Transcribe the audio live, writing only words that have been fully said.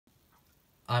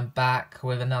I'm back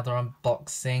with another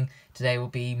unboxing. Today will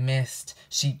be Mist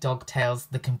Sheepdog Tales,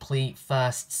 the complete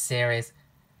first series,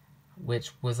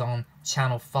 which was on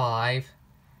Channel 5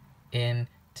 in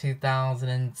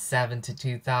 2007 to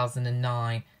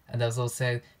 2009. And there was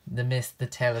also the Mist, the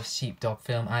Tale of Sheepdog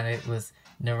film, and it was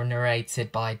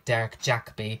narrated by Derek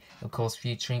Jacobi, of course,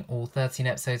 featuring all 13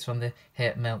 episodes from the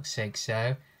hit Milkshake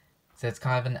show. So it's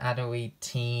kind of an adult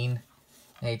teen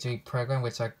age group program,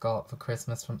 which I got for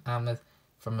Christmas from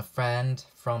a friend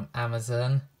from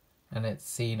Amazon, and it's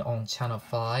seen on Channel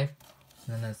 5.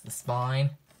 And then there's the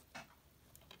spine.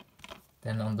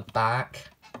 Then on the back,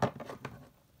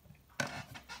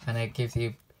 and it gives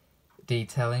you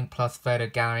detailing plus photo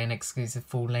gallery and exclusive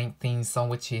full-length theme song,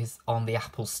 which is on the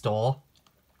Apple Store.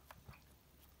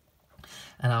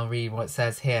 And I'll read what it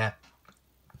says here.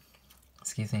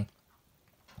 Excuse me.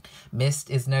 Mist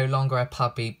is no longer a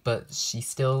puppy, but she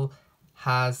still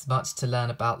has much to learn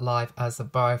about life as a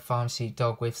Borough Farm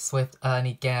sheepdog with Swift,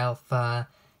 Ernie, Gail, Fern,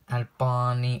 and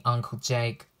Barney Uncle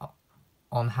Jake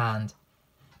on hand.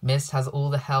 Mist has all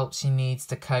the help she needs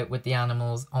to cope with the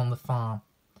animals on the farm.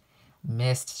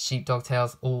 Mist Sheepdog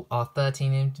Tales all are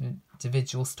 13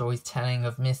 individual stories telling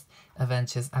of Mist's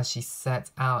adventures as she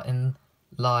sets out in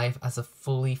life as a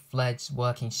fully fledged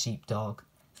working sheepdog.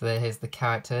 So here's the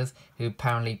characters who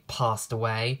apparently passed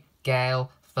away: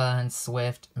 Gail, Fern,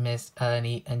 Swift, Mist,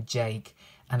 Ernie, and Jake.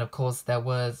 And of course there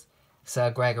was Sir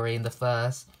Gregory in the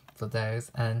first for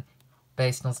those, and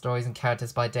based on stories and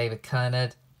characters by David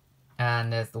Kernard.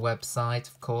 And there's the website,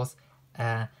 of course.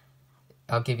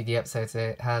 I'll give you the episodes.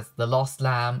 It has The Lost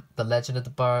Lamb, The Legend of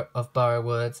the Burrow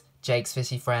Woods, Jake's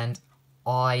Fishy Friend,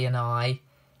 I,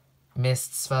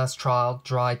 Mist's First Trial,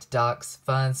 Dried Ducks,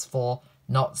 Fern's Fall,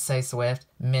 Not So Swift,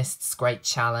 Mist's Great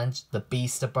Challenge, The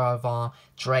Beast of Borough Farm,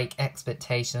 Drake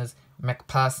Expectations,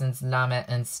 McPerson's Lammet,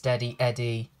 and Steady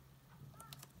Eddie.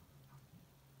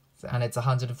 And it's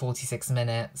 146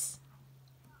 minutes.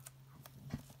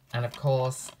 And of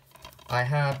course, I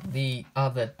have the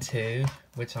other two,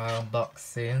 which I'll unbox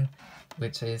soon,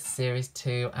 which is Series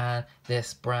 2 and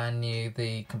this brand new,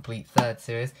 the complete third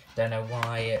series. Don't know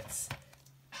why it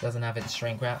doesn't have its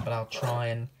shrink wrap, but I'll try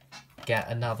and get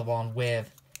another one with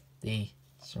the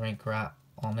shrink wrap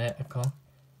on it, of course.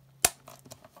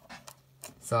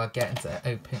 So I'll get into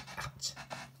open. Ouch.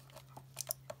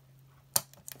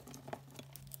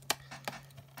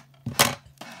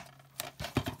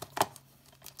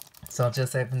 So I'll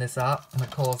just open this up, and of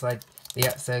course the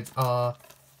episodes are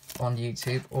on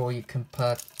YouTube, or you can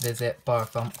visit Borough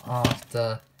Farm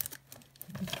after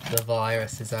the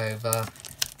virus is over.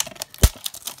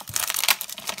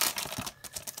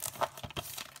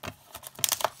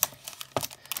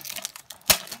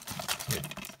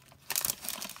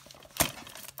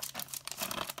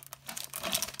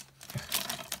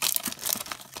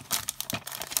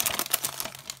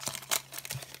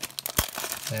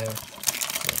 So,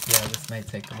 yeah, this may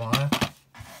take a while.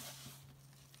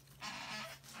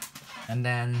 And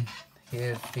then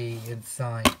here's the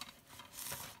inside.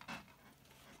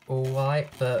 All white,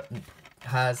 but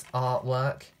has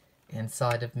artwork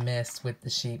inside of Mist with the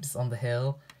sheeps on the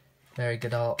hill. Very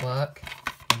good artwork.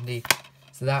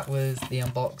 So that was the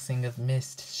unboxing of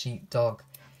Mist Sheepdog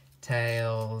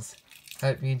Tales.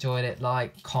 Hope you enjoyed it.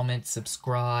 Like, comment,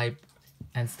 subscribe,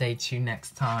 and stay tuned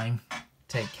next time.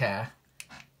 Take care.